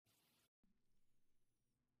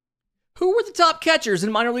Who were the top catchers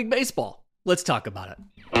in minor league baseball? Let's talk about it.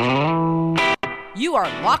 You are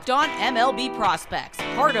Locked On MLB Prospects,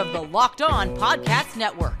 part of the Locked On Podcast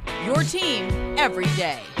Network, your team every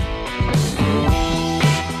day.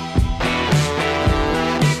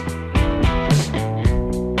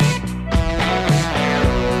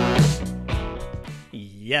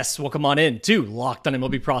 Yes, welcome on in to Locked On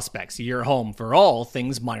MLB Prospects, your home for all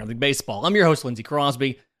things minor league baseball. I'm your host, Lindsey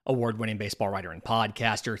Crosby, award-winning baseball writer and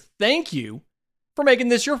podcaster. Thank you for making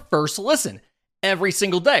this your first listen every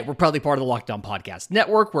single day. We're proudly part of the Locked On Podcast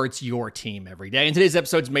Network, where it's your team every day. And today's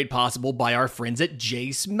episode is made possible by our friends at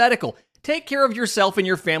Jase Medical. Take care of yourself and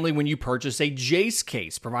your family when you purchase a Jase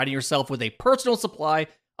case, providing yourself with a personal supply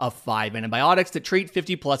of 5 antibiotics that treat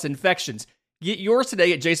 50-plus infections. Get yours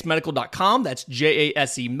today at jasemedical.com. That's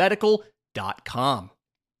JASE medical.com.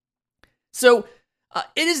 So,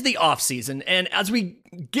 it is the offseason, and as we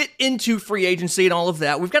get into free agency and all of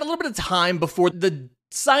that, we've got a little bit of time before the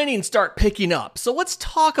signings start picking up. So let's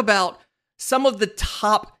talk about some of the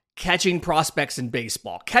top catching prospects in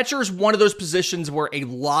baseball. Catcher is one of those positions where a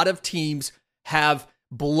lot of teams have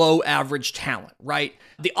below average talent, right?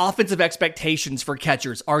 The offensive expectations for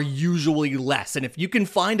catchers are usually less, and if you can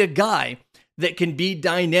find a guy that can be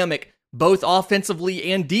dynamic both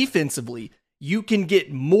offensively and defensively, you can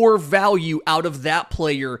get more value out of that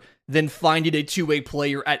player than finding a two-way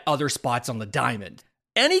player at other spots on the diamond.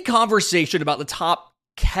 Any conversation about the top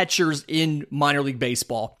catchers in minor league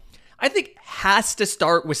baseball, I think, has to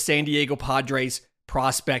start with San Diego Padres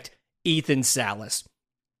prospect Ethan Salas.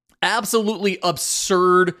 Absolutely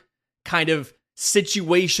absurd kind of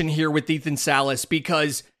situation here with Ethan Salas,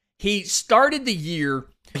 because he started the year,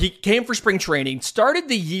 he came for spring training, started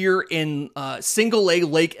the year in Single A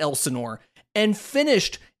Lake Elsinore, and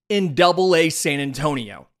finished in Double A San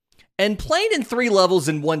Antonio. And playing in 3 levels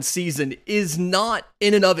in one season is not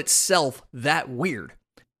in and of itself that weird.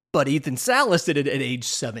 But Ethan Salas did it at age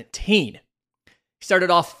 17. He started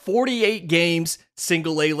off 48 games,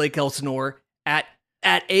 Single A Lake Elsinore, at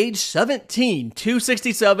age 17,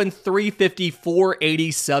 267, 350,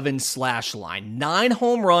 487 slash line. 9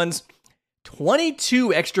 home runs,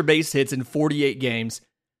 22 extra base hits in 48 games,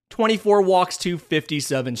 24 walks,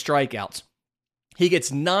 257 strikeouts. He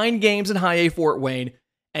gets 9 games in High A Fort Wayne,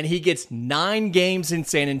 and he gets 9 games in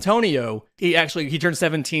San Antonio. He turned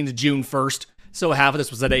 17 June 1st, so half of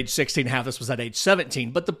this was at age 16, half of this was at age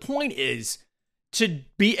 17. But the point is, to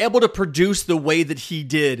be able to produce the way that he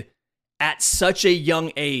did at such a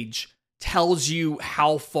young age tells you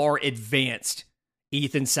how far advanced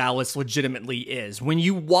Ethan Salas legitimately is. When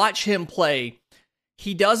you watch him play,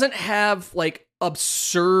 he doesn't have like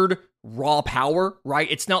absurd raw power, right?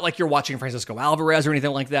 It's not like you're watching Francisco Alvarez or anything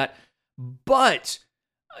like that, but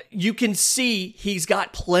you can see he's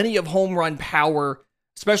got plenty of home run power,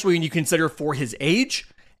 especially when you consider for his age,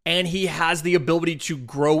 and he has the ability to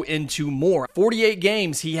grow into more. 48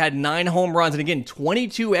 games, he had 9 home runs, and again,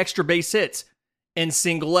 22 extra base hits in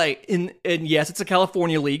Single A. And yes, it's a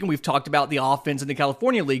California league, and we've talked about the offense in the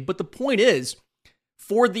California league, but the point is,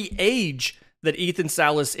 for the age that Ethan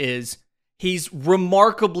Salas is, he's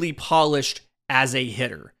remarkably polished as a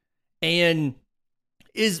hitter, and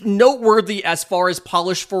is noteworthy as far as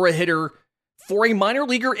polish for a hitter for a minor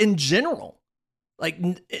leaguer in general. Like,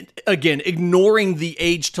 again, ignoring the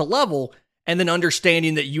age to level, and then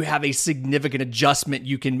understanding that you have a significant adjustment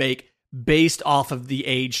you can make based off of the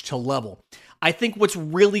age to level. I think what's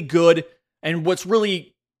really good and what's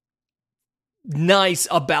really nice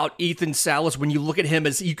about Ethan Salas when you look at him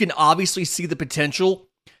is you can obviously see the potential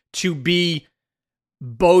to be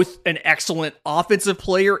both an excellent offensive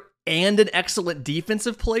player and an excellent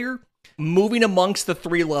defensive player. Moving amongst the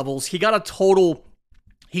 3 levels, he got a total,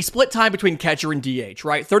 he split time between catcher and DH,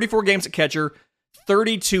 right? 34 games at catcher,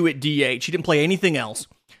 32 at DH. He didn't play anything else.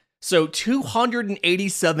 So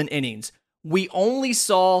 287 innings. We only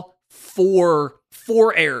saw four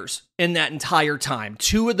errors in that entire time.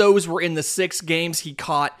 2 of those were in the 6 games he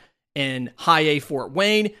caught in High A Fort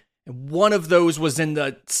Wayne. And 1 of those was in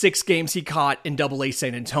the 6 games he caught in Double A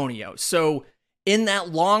San Antonio. So in that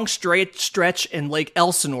long stretch in Lake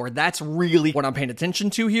Elsinore, that's really what I'm paying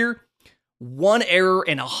attention to here. 1 error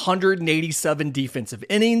in 187 defensive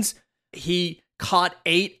innings. He caught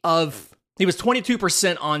 8 of, he was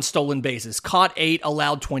 22% on stolen bases, caught 8,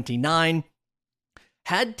 allowed 29,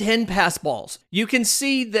 had 10 pass balls. You can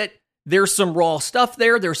see that there's some raw stuff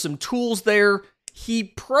there. There's some tools there. He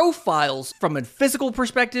profiles from a physical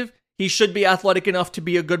perspective. He should be athletic enough to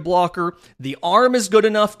be a good blocker. The arm is good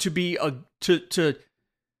enough to be to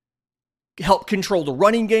help control the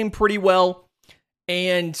running game pretty well.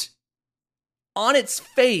 And On its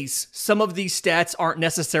face, some of these stats aren't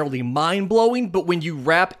necessarily mind-blowing, but when you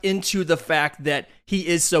wrap into the fact that he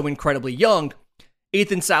is so incredibly young,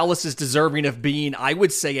 Ethan Salas is deserving of being, I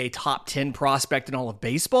would say, a top 10 prospect in all of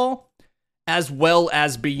baseball, as well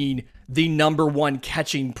as being the number one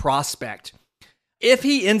catching prospect. If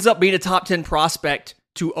he ends up being a top 10 prospect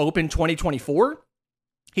to open 2024,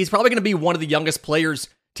 he's probably going to be one of the youngest players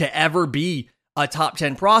to ever be a top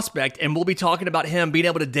 10 prospect, and we'll be talking about him being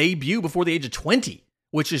able to debut before the age of 20,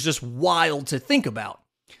 which is just wild to think about.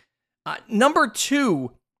 Number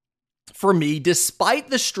two, for me, despite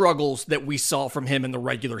the struggles that we saw from him in the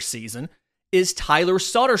regular season, is Tyler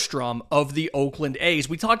Soderstrom of the Oakland A's.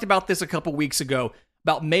 We talked about this a couple weeks ago,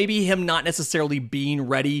 about maybe him not necessarily being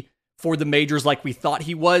ready for the majors like we thought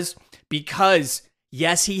he was, because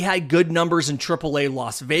yes, he had good numbers in AAA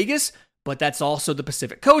Las Vegas, but that's also the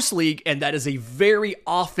Pacific Coast League, and that is a very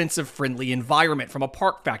offensive-friendly environment from a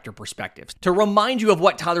park factor perspective. To remind you of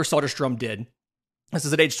what Tyler Soderstrom did, this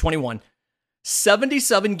is at age 21,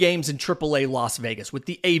 77 games in AAA Las Vegas with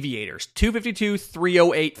the Aviators, 252,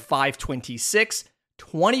 308, 526,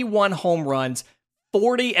 21 home runs,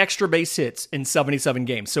 40 extra base hits in 77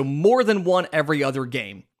 games, so more than one every other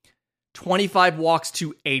game. 25 walks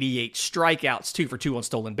to 88 strikeouts, 2 for 2 on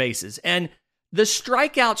stolen bases. And the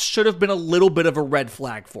strikeouts should have been a little bit of a red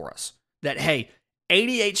flag for us. That, hey,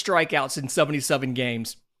 88 strikeouts in 77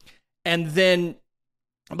 games. And then,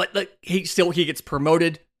 but he gets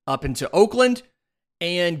promoted up into Oakland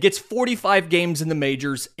and gets 45 games in the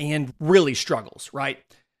majors and really struggles, right?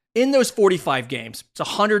 In those 45 games, it's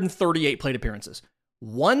 138 plate appearances.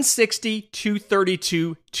 160,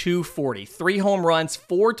 232, 240. 3 home runs,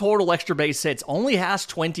 4 total extra base hits. Only has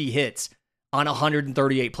 20 hits on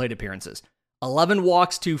 138 plate appearances. 11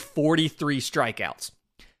 walks to 43 strikeouts.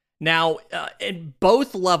 Now, in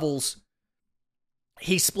both levels,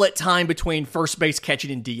 he split time between first base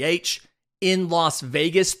catching and DH. In Las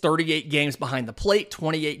Vegas, 38 games behind the plate,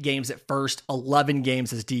 28 games at first, 11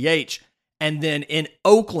 games as DH. And then in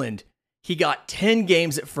Oakland, he got 10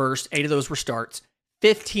 games at first, 8 of those were starts,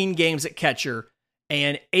 15 games at catcher,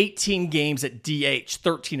 and 18 games at DH.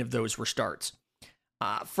 13 of those were starts.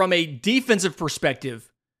 From a defensive perspective,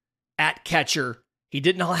 at catcher, he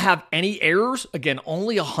did not have any errors. Again,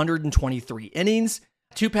 only 123 innings,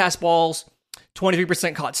 2 pass balls,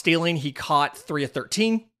 23% caught stealing. He caught 3 of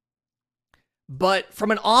 13. But from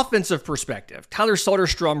an offensive perspective, Tyler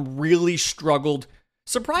Soderstrom really struggled,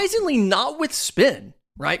 surprisingly not with spin,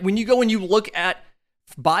 right? When you go and you look at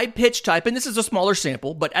by pitch type, and this is a smaller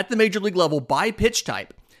sample, but at the major league level, by pitch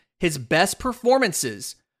type, his best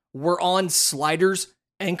performances were on sliders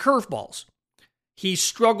and curveballs. He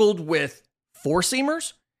struggled with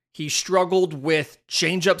four-seamers. He struggled with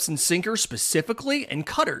changeups and sinkers specifically, and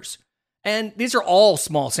cutters. And these are all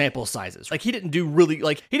small sample sizes. He didn't do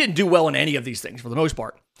well in any of these things for the most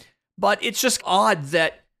part. But it's just odd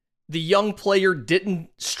that the young player didn't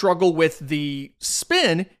struggle with the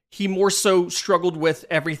spin. He more so struggled with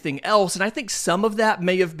everything else. And I think some of that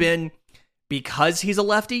may have been because he's a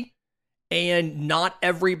lefty and not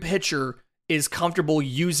every pitcher is comfortable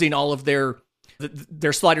using all of their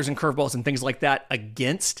sliders and curveballs and things like that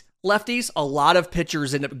against lefties. A lot of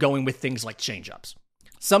pitchers end up going with things like changeups.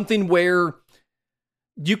 Something where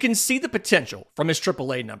you can see the potential from his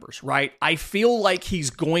AAA numbers, right? I feel like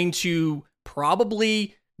he's going to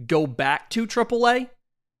probably go back to AAA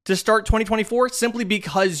to start 2024 simply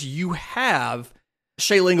because you have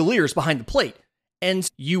Shea Langoliers behind the plate. And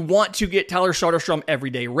you want to get Tyler Soderstrom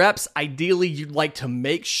everyday reps. Ideally, you'd like to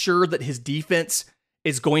make sure that his defense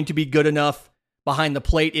is going to be good enough behind the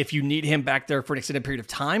plate if you need him back there for an extended period of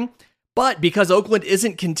time. But because Oakland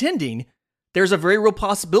isn't contending, there's a very real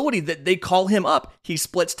possibility that they call him up. He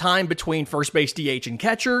splits time between first base, DH, and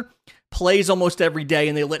catcher, plays almost every day,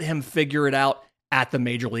 and they let him figure it out at the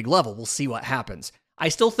major league level. We'll see what happens. I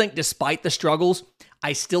still think, despite the struggles,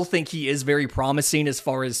 I still think he is very promising as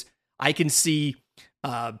far as I can see.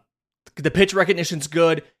 The pitch recognition's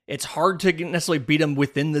good. It's hard to necessarily beat him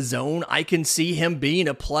within the zone. I can see him being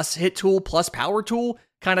a plus hit tool, plus power tool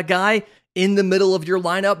kind of guy in the middle of your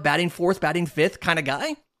lineup, batting fourth, batting fifth kind of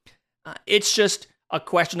guy. It's just a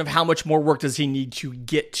question of how much more work does he need to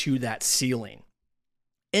get to that ceiling.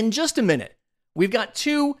 In just a minute, we've got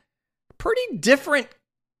 2 pretty different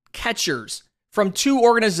catchers from 2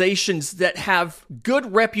 organizations that have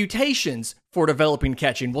good reputations for developing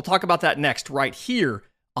catching. We'll talk about that next, right here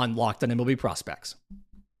on Locked on MLB Prospects.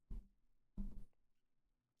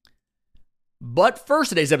 But first,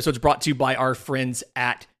 today's episode is brought to you by our friends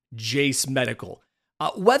at Jase Medical.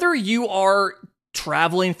 Whether you are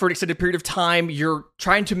traveling for an extended period of time, you're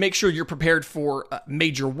trying to make sure you're prepared for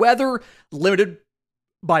major weather, limited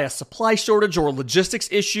by a supply shortage or a logistics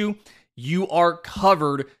issue, you are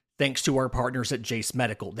covered thanks to our partners at Jase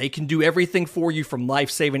Medical. They can do everything for you from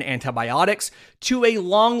life-saving antibiotics to a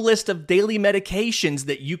long list of daily medications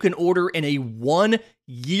that you can order in a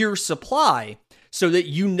 1-year supply so that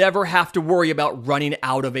you never have to worry about running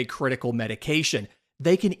out of a critical medication.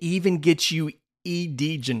 They can even get you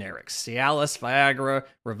ED generics, Cialis, Viagra,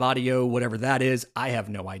 Revatio, whatever that is. I have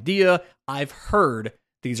no idea. I've heard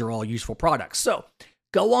these are all useful products. So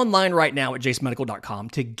go online right now at jasemedical.com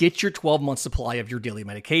to get your 12-month supply of your daily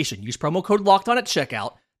medication. Use promo code LOCKEDON at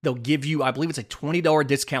checkout. They'll give you, I believe it's a $20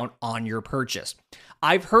 discount on your purchase.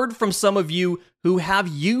 I've heard from some of you who have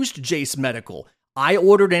used Jase Medical. I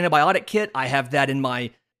ordered an antibiotic kit. I have that in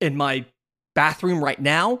my bathroom right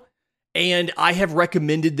now, and I have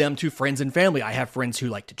recommended them to friends and family. I have friends who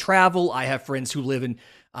like to travel. I have friends who live in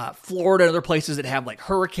Florida and other places that have like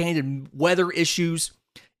hurricane and weather issues.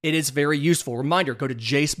 It is very useful. Reminder, go to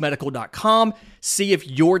jasemedical.com, see if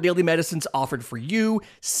your daily medicine's offered for you,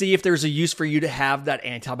 see if there's a use for you to have that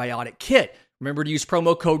antibiotic kit. Remember to use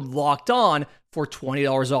promo code LOCKEDON for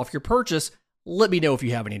 $20 off your purchase. Let me know if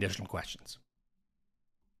you have any additional questions.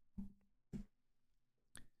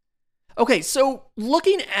 Okay, so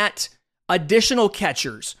looking at additional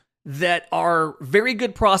catchers that are very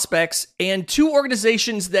good prospects and two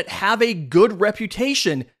organizations that have a good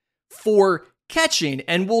reputation for catching,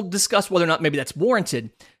 and we'll discuss whether or not maybe that's warranted,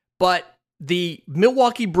 but the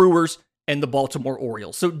Milwaukee Brewers and the Baltimore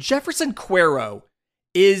Orioles. So Jefferson Quero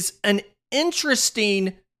is an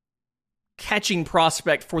interesting catching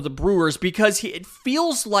prospect for the Brewers because it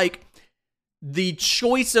feels like the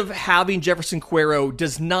choice of having Jefferson Quero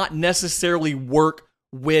does not necessarily work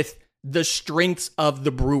with the strengths of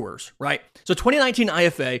the Brewers, right? So 2019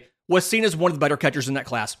 IFA was seen as one of the better catchers in that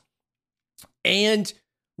class. And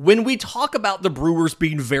when we talk about the Brewers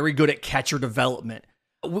being very good at catcher development,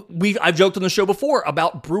 I've joked on the show before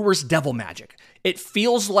about Brewers devil magic. It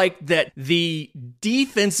feels like that the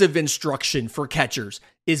defensive instruction for catchers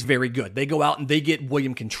is very good. They go out and they get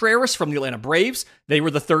William Contreras from the Atlanta Braves. They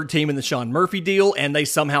were the third team in the Sean Murphy deal, and they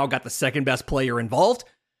somehow got the second best player involved.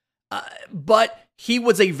 But he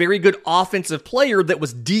was a very good offensive player that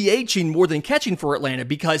was DHing more than catching for Atlanta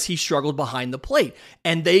because he struggled behind the plate.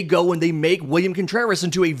 And they go and they make William Contreras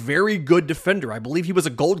into a very good defender. I believe he was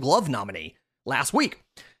a Gold Glove nominee last week.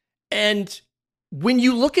 And when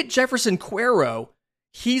you look at Jefferson Quero,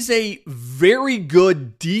 he's a very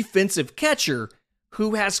good defensive catcher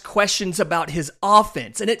who has questions about his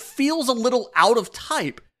offense. And it feels a little out of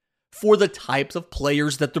type for the types of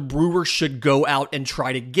players that the Brewers should go out and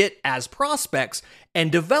try to get as prospects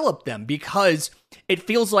and develop them, because it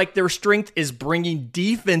feels like their strength is bringing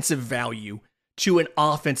defensive value to an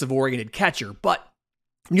offensive-oriented catcher. But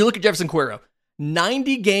when you look at Jefferson Quero,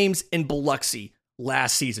 90 games in Biloxi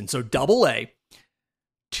last season, so Double-A,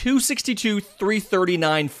 262,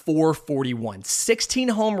 339, 441, 16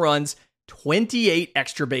 home runs, 28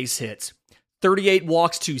 extra base hits, 38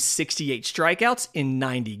 walks to 68 strikeouts in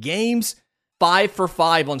 90 games, 5 for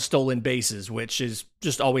 5 on stolen bases, which is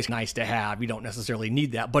just always nice to have. You don't necessarily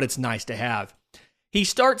need that, but it's nice to have. He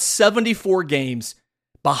starts 74 games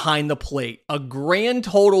behind the plate, a grand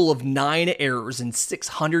total of 9 errors in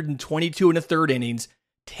 622 and a third innings,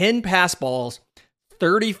 10 pass balls,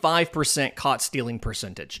 35% caught stealing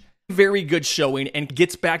percentage. Very good showing, and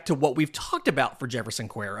gets back to what we've talked about for Jefferson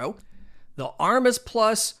Quero. The arm is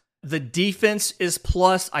plus. The defense is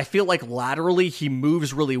plus. I feel like laterally he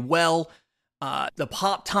moves really well. The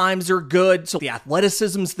pop times are good, so the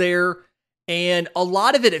athleticism's there. And a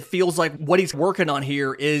lot of it feels like what he's working on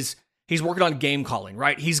here is he's working on game calling,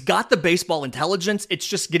 right? He's got the baseball intelligence. It's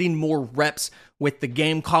just getting more reps with the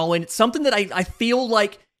game calling. It's something that I feel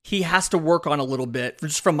like he has to work on a little bit,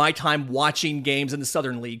 just from my time watching games in the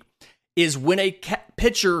Southern League, is when a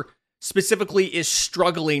pitcher specifically is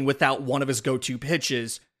struggling without one of his go-to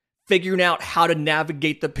pitches, figuring out how to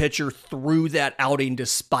navigate the pitcher through that outing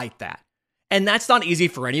despite that. And that's not easy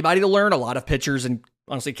for anybody to learn. A lot of pitchers and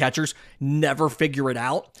honestly catchers never figure it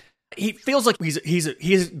out. He feels like he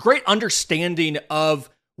has a great understanding of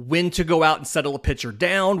when to go out and settle a pitcher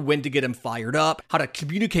down, when to get him fired up, how to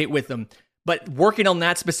communicate with them. But working on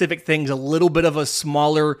that specific thing is a little bit of a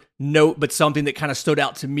smaller note, but something that kind of stood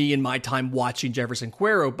out to me in my time watching Jefferson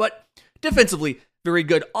Quero. But defensively, very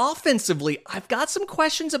good. Offensively, I've got some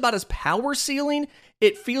questions about his power ceiling.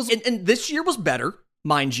 It feels, and this year was better,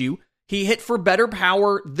 mind you. He hit for better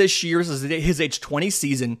power this year, his age 20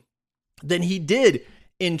 season, than he did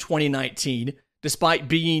in 2019. despite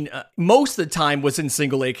being most of the time was in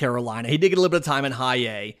single A Carolina. He did get a little bit of time in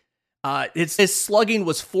high A. His slugging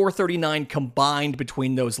was .439 combined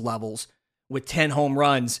between those levels with 10 home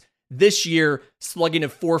runs. This year, slugging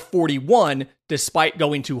of .441, despite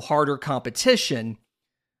going to harder competition,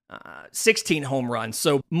 16 home runs.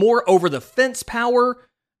 So more over the fence power,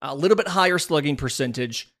 a little bit higher slugging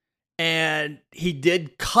percentage, and he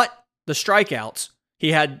did cut the strikeouts.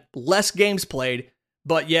 He had less games played,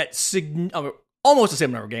 but yet almost the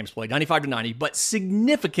same number of games played, 95 to 90, but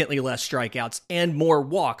significantly less strikeouts and more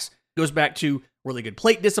walks. Goes back to really good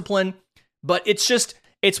plate discipline, but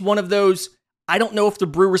it's one of those, I don't know if the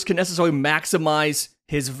Brewers can necessarily maximize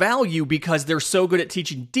his value because they're so good at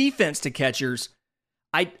teaching defense to catchers.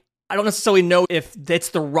 I don't necessarily know if that's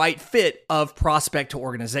the right fit of prospect to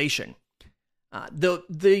organization.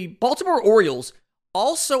 The Baltimore Orioles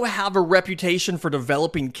also have a reputation for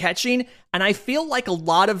developing catching, and I feel like a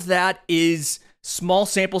lot of that is small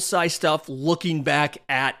sample size stuff looking back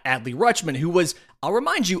at Adley Rutschman, who was, I'll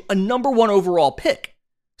remind you, a number 1 overall pick.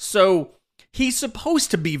 So he's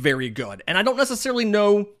supposed to be very good, and I don't necessarily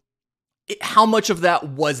know how much of that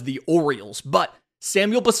was the Orioles, but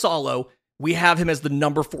Samuel Basallo, we have him as the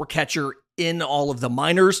number 4 catcher in all of the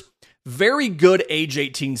minors. Very good age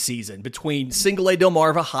 18 season between single A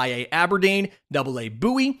Delmarva, high A Aberdeen, double A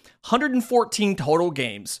Bowie, 114 total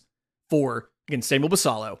games for, again, Samuel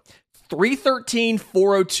Basallo. 313,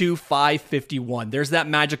 402, 551. There's that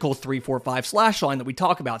magical 3-4-5 slash line that we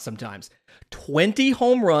talk about sometimes. 20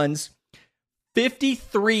 home runs,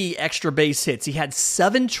 53 extra base hits. He had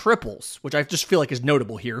 7 triples, which I just feel like is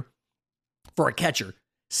notable here for a catcher.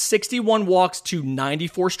 61 walks to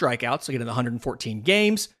 94 strikeouts, again in 114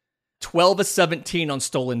 games. 12 of 17 on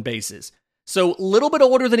stolen bases. So a little bit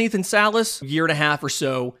older than Ethan Salas, a year and a half or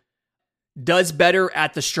so. Does better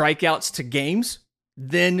at the strikeouts to games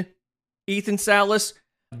than Ethan Salas.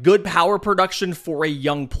 Good power production for a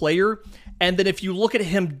young player. And then if you look at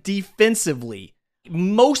him defensively,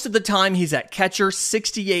 most of the time he's at catcher,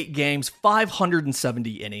 68 games,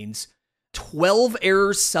 570 innings, 12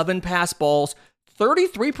 errors, 7 pass balls,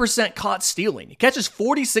 33% caught stealing. He catches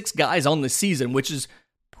 46 guys on the season, which is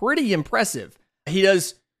pretty impressive. He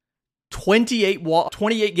does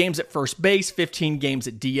 28 games at first base, 15 games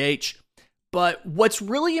at DH. But what's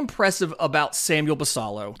really impressive about Samuel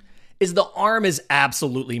Basallo is the arm is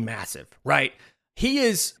absolutely massive, right? He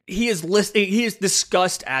is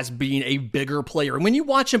discussed as being a bigger player. And when you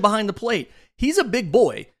watch him behind the plate, he's a big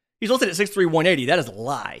boy. He's listed at 6'3", 180. That is a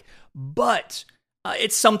lie. But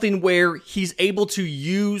it's something where he's able to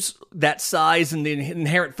use that size and the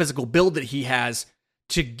inherent physical build that he has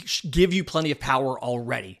to give you plenty of power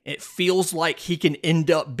already. It feels like he can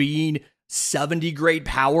end up being 70 grade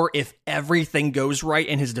power if everything goes right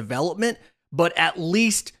in his development, but at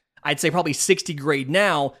least I'd say probably 60 grade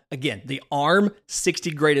now. Again, the arm,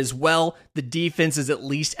 60 grade as well. The defense is at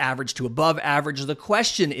least average to above average. The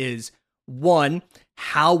question is, 1,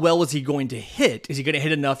 how well is he going to hit? Is he going to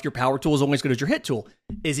hit enough? Your power tool is only as good as your hit tool.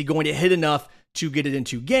 Is he going to hit enough to get it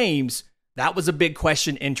into games? That was a big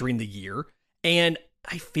question entering the year. And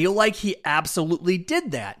I feel like he absolutely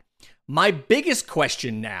did that. My biggest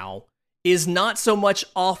question now is not so much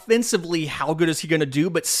offensively, how good is he going to do,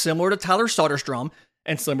 but similar to Tyler Soderstrom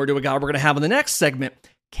and similar to a guy we're going to have in the next segment,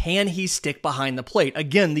 can he stick behind the plate?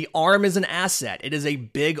 Again, the arm is an asset. It is a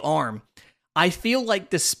big arm. I feel like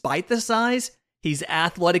despite the size, he's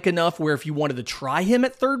athletic enough where if you wanted to try him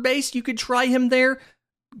at third base, you could try him there.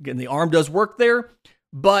 Again, the arm does work there.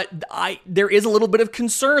 But there is a little bit of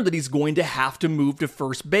concern that he's going to have to move to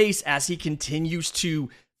first base as he continues to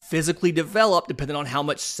physically develop, depending on how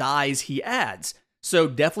much size he adds. So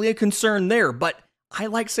definitely a concern there. But I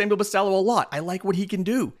like Samuel Basallo a lot. I like what he can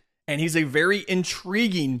do. And he's a very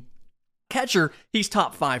intriguing catcher. He's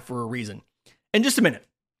top 5 for a reason. In just a minute,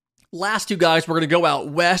 last 2 guys, we're going to go out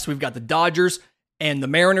west. We've got the Dodgers and the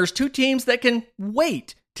Mariners, 2 teams that can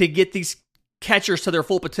wait to get these catchers to their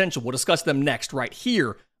full potential. We'll discuss them next right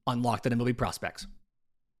here on Locked On MLB Prospects.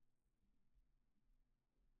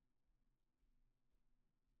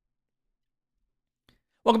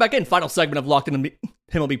 Welcome back in. Final segment of Locked On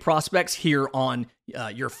MLB Prospects here on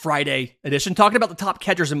your Friday edition, talking about the top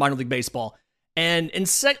catchers in minor league baseball. And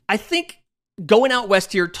I think going out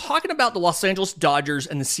west here, talking about the Los Angeles Dodgers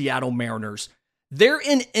and the Seattle Mariners, they're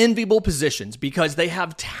in enviable positions because they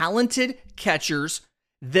have talented catchers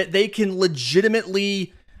that they can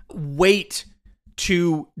legitimately wait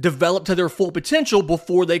to develop to their full potential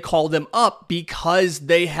before they call them up because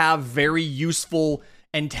they have very useful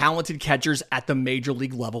and talented catchers at the major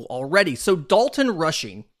league level already. So Dalton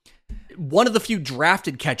Rushing, one of the few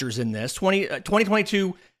drafted catchers in this,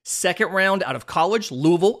 2022 Second round out of college,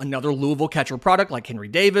 Louisville, another Louisville catcher product like Henry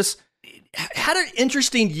Davis. Had an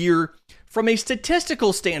interesting year from a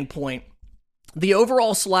statistical standpoint. The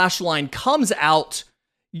overall slash line comes out.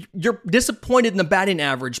 You're disappointed in the batting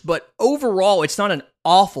average, but overall, it's not an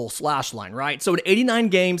awful slash line, right? So in 89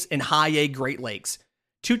 games in high A Great Lakes,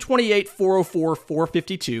 228, 404,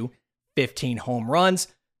 452, 15 home runs,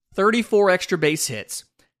 34 extra base hits,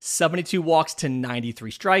 72 walks to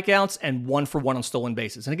 93 strikeouts, and 1-for-1 on stolen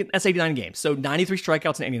bases. And again, that's 89 games. So 93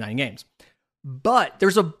 strikeouts in 89 games. But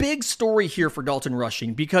there's a big story here for Dalton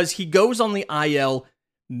Rushing because he goes on the IL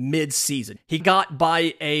mid-season. He got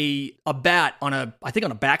by a bat on a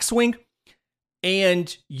backswing,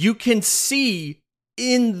 and you can see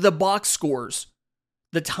in the box scores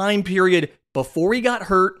the time period before he got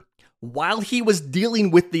hurt, while he was dealing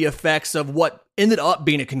with the effects of what ended up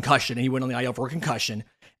being a concussion, and he went on the IL for a concussion.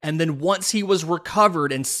 And then once he was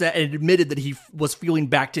recovered and admitted that he was feeling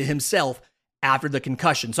back to himself after the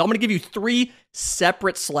concussion. So I'm going to give you 3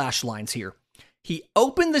 separate slash lines here. He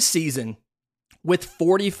opened the season with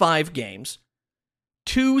 45 games,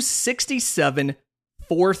 267,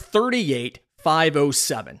 438,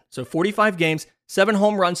 507. So 45 games, 7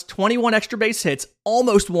 home runs, 21 extra base hits,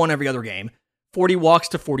 almost one every other game. 40 walks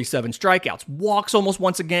to 47 strikeouts. Walks almost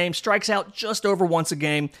once a game, strikes out just over once a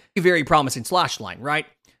game. A very promising slash line, right?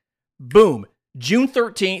 Boom. June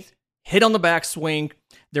 13th, hit on the backswing.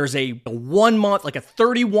 There's a 1 month, like a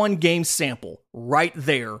 31 game sample right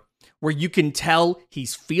there where you can tell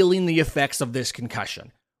he's feeling the effects of this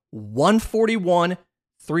concussion. 141,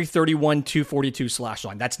 331, 242 slash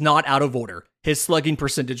line. That's not out of order. His slugging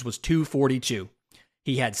percentage was 242.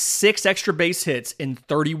 He had 6 extra base hits in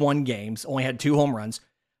 31 games, only had 2 home runs,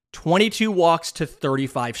 22 walks to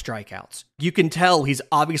 35 strikeouts. You can tell he's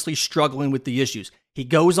obviously struggling with the issues. He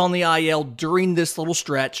goes on the IL during this little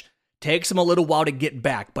stretch, takes him a little while to get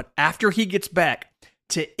back, but after he gets back,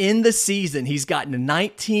 to end the season, he's gotten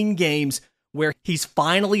 19 games where he's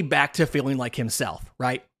finally back to feeling like himself,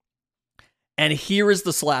 right? And here is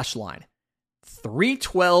the slash line.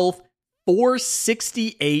 312,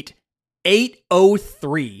 468,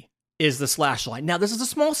 803 is the slash line. Now, this is a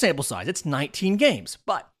small sample size. It's 19 games,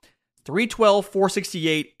 but 312,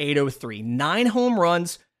 468, 803. 9 home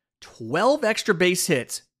runs, 12 extra base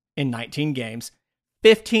hits in 19 games,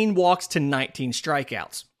 15 walks to 19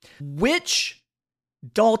 strikeouts. Which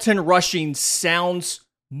Dalton Rushing sounds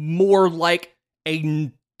more like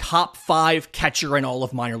a top 5 catcher in all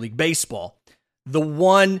of minor league baseball. The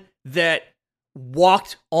one that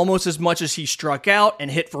walked almost as much as he struck out and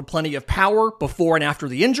hit for plenty of power before and after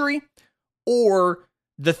the injury, or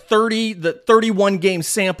the 31 game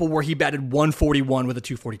sample where he batted 141 with a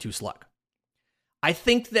 242 slug. I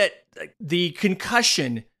think that the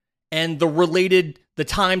concussion and the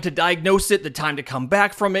time to diagnose it, the time to come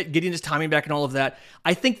back from it, getting his timing back and all of that,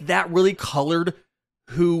 I think that really colored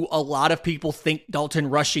who a lot of people think Dalton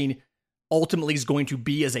Rushing ultimately is going to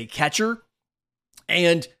be as a catcher.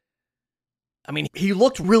 And I mean, he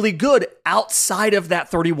looked really good outside of that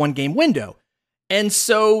 31 game window. And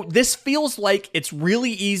so this feels like it's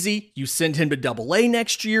really easy. You send him to Double-A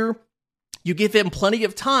next year. You give him plenty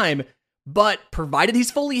of time, but provided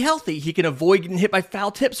he's fully healthy, he can avoid getting hit by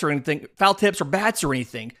foul tips or bats or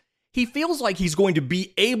anything. He feels like he's going to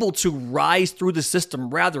be able to rise through the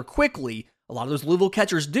system rather quickly. A lot of those Louisville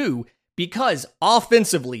catchers do, because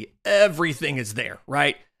offensively, everything is there,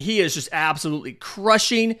 right? He is just absolutely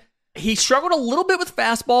crushing. He struggled a little bit with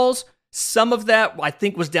fastballs. Some of that, I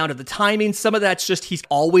think, was down to the timing. Some of that's just he's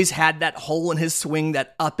always had that hole in his swing,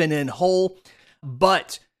 that up and in hole.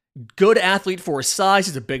 But good athlete for his size.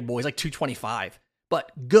 He's a big boy. He's like 225.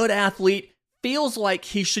 But good athlete. Feels like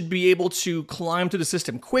he should be able to climb through the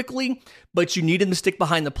system quickly, but you need him to stick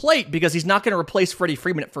behind the plate because he's not going to replace Freddie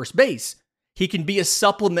Freeman at first base. He can be a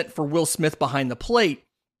supplement for Will Smith behind the plate.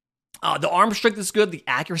 The arm strength is good. The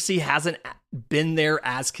accuracy hasn't been there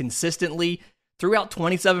as consistently throughout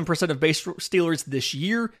 27% of base stealers this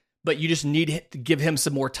year, but you just need to give him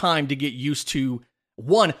some more time to get used to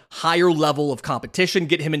one higher level of competition,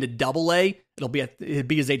 get him into Double-A. It'll be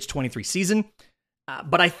his age 23 season.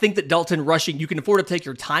 But I think that Dalton Rushing, you can afford to take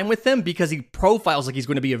your time with him because he profiles like he's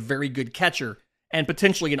going to be a very good catcher and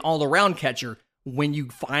potentially an all-around catcher when you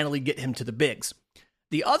finally get him to the bigs.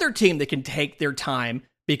 The other team that can take their time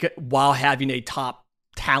while having a top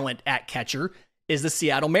talent at catcher is the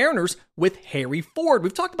Seattle Mariners with Harry Ford.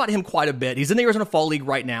 We've talked about him quite a bit. He's in the Arizona Fall League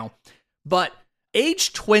right now. But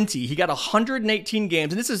age 20, he got 118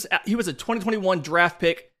 games. And he was a 2021 draft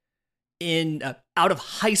pick out of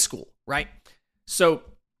high school, right? So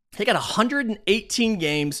he got 118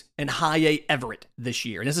 games in High A Everett this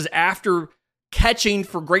year. And this is after catching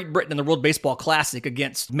for Great Britain in the World Baseball Classic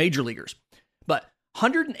against major leaguers. But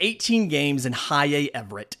 118 games in high A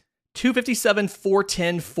Everett, 257,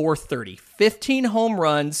 410, 430, 15 home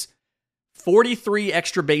runs, 43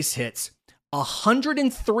 extra base hits,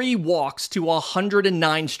 103 walks to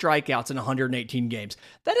 109 strikeouts in 118 games.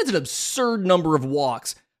 That is an absurd number of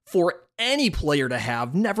walks for any player to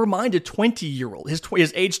have, never mind a 20-year-old.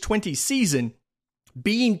 His age 20 season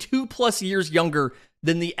being 2+ years younger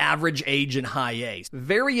than the average age in high A.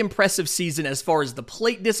 Very impressive season as far as the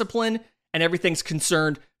plate discipline and everything's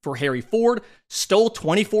concerned for Harry Ford. Stole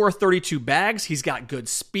 24 or 32 bags. He's got good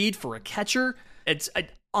speed for a catcher.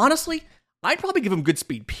 Honestly, I'd probably give him good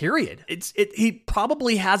speed, period. He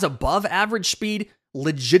probably has above average speed,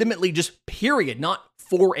 legitimately just period, not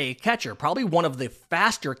for a catcher. Probably one of the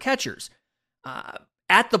faster catchers.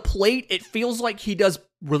 At the plate, it feels like he does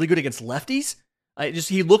really good against lefties.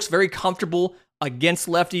 He looks very comfortable against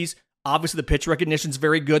lefties. Obviously, the pitch recognition is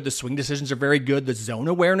very good. The swing decisions are very good. The zone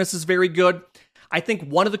awareness is very good. I think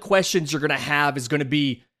one of the questions you're going to have is going to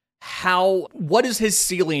be what is his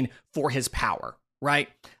ceiling for his power, right?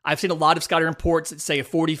 I've seen a lot of scouting reports that say a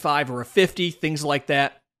 45 or a 50, things like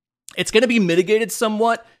that. It's going to be mitigated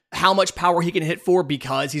somewhat how much power he can hit for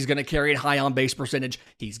because he's going to carry a high on base percentage.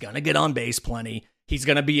 He's going to get on base plenty. He's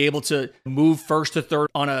going to be able to move first to third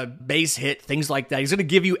on a base hit, things like that. He's going to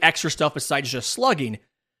give you extra stuff besides just slugging.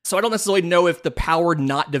 So I don't necessarily know if the power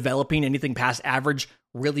not developing anything past average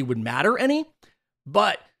really would matter any,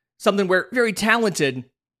 but something where very talented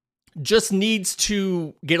just needs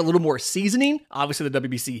to get a little more seasoning. Obviously, the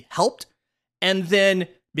WBC helped. And then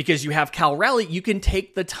because you have Cal Raleigh, you can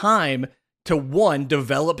take the time to, one,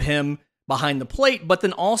 develop him behind the plate, but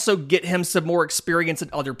then also get him some more experience in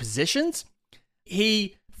other positions.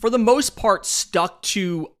 He, for the most part, stuck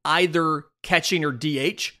to either catching or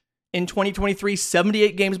DH in 2023,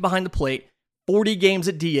 78 games behind the plate, 40 games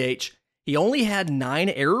at DH. He only had 9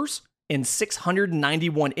 errors in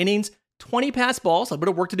 691 innings, 20 pass balls, a bit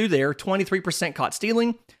of work to do there, 23% caught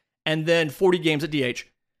stealing, and then 40 games at DH.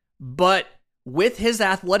 But with his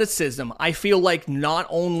athleticism, I feel like not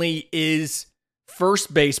only is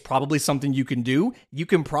first base probably something you can do, you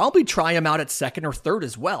can probably try him out at second or third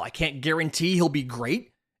as well. I can't guarantee he'll be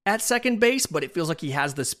great at second base, but it feels like he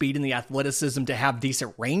has the speed and the athleticism to have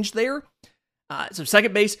decent range there. So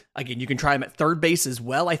second base, again, you can try him at third base as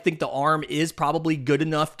well. I think the arm is probably good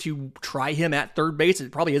enough to try him at third base.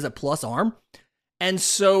 It probably is a plus arm. And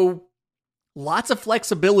so lots of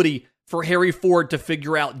flexibility for Harry Ford to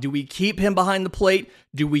figure out, do we keep him behind the plate?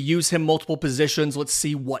 Do we use him multiple positions? Let's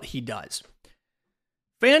see what he does.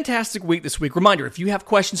 Fantastic week this week. Reminder, if you have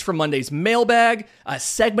questions for Monday's mailbag,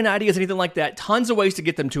 segment ideas, anything like that, tons of ways to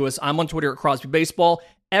get them to us. I'm on Twitter at Crosby Baseball.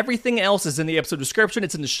 Everything else is in the episode description.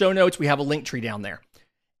 It's in the show notes. We have a link tree down there.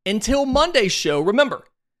 Until Monday's show, remember,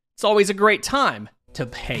 it's always a great time to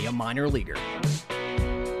pay a minor leaguer.